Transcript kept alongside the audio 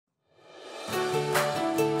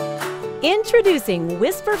Introducing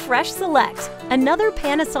WhisperFresh Select, another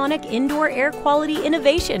Panasonic indoor air quality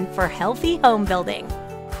innovation for healthy home building.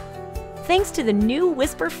 Thanks to the new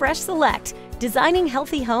WhisperFresh Select, designing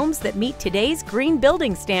healthy homes that meet today's green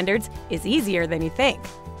building standards is easier than you think.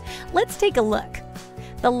 Let's take a look.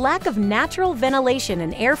 The lack of natural ventilation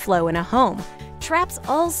and airflow in a home traps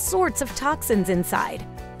all sorts of toxins inside.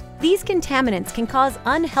 These contaminants can cause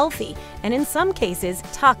unhealthy and, in some cases,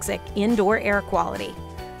 toxic indoor air quality.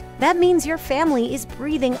 That means your family is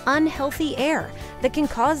breathing unhealthy air that can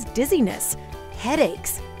cause dizziness,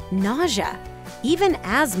 headaches, nausea, even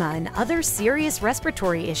asthma and other serious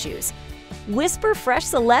respiratory issues. WhisperFresh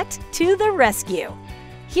Select to the rescue!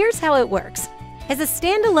 Here's how it works. As a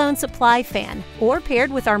standalone supply fan or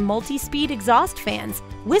paired with our multi-speed exhaust fans,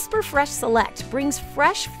 WhisperFresh Select brings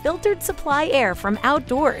fresh, filtered supply air from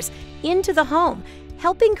outdoors into the home,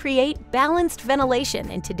 helping create balanced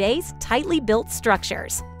ventilation in today's tightly built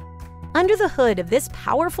structures. Under the hood of this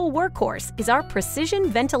powerful workhorse is our precision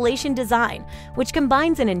ventilation design, which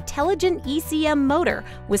combines an intelligent ECM motor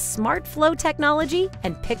with SmartFlow technology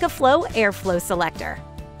and PickAFlow airflow selector.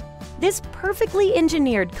 This perfectly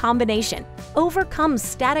engineered combination overcomes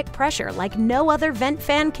static pressure like no other vent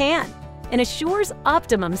fan can and assures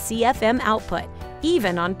optimum CFM output,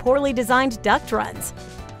 even on poorly designed duct runs.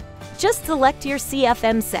 Just select your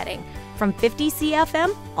CFM setting, from 50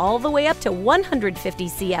 CFM all the way up to 150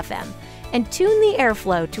 CFM, and tune the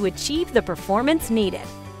airflow to achieve the performance needed.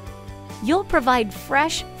 You'll provide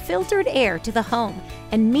fresh, filtered air to the home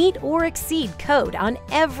and meet or exceed code on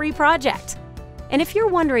every project. And if you're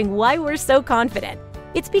wondering why we're so confident,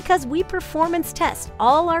 it's because we performance test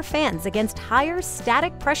all our fans against higher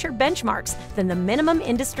static pressure benchmarks than the minimum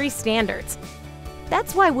industry standards.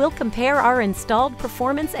 That's why we'll compare our installed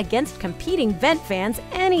performance against competing vent fans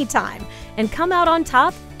anytime and come out on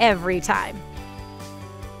top every time.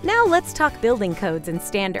 Now let's talk building codes and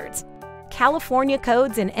standards. California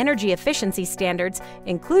codes and energy efficiency standards,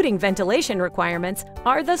 including ventilation requirements,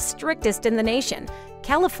 are the strictest in the nation.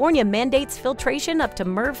 California mandates filtration up to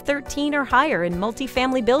MERV 13 or higher in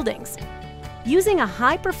multifamily buildings. Using a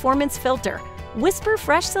high-performance filter,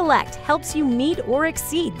 WhisperFresh Select helps you meet or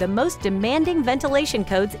exceed the most demanding ventilation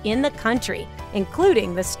codes in the country,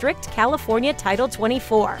 including the strict California Title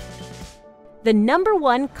 24. The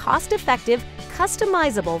 #1 cost-effective,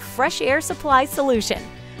 customizable fresh air supply solution.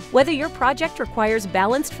 Whether your project requires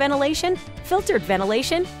balanced ventilation, filtered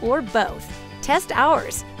ventilation, or both, test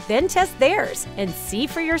ours, then test theirs, and see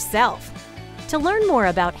for yourself. To learn more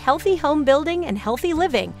about healthy home building and healthy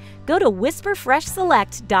living, go to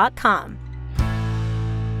WhisperFreshSelect.com.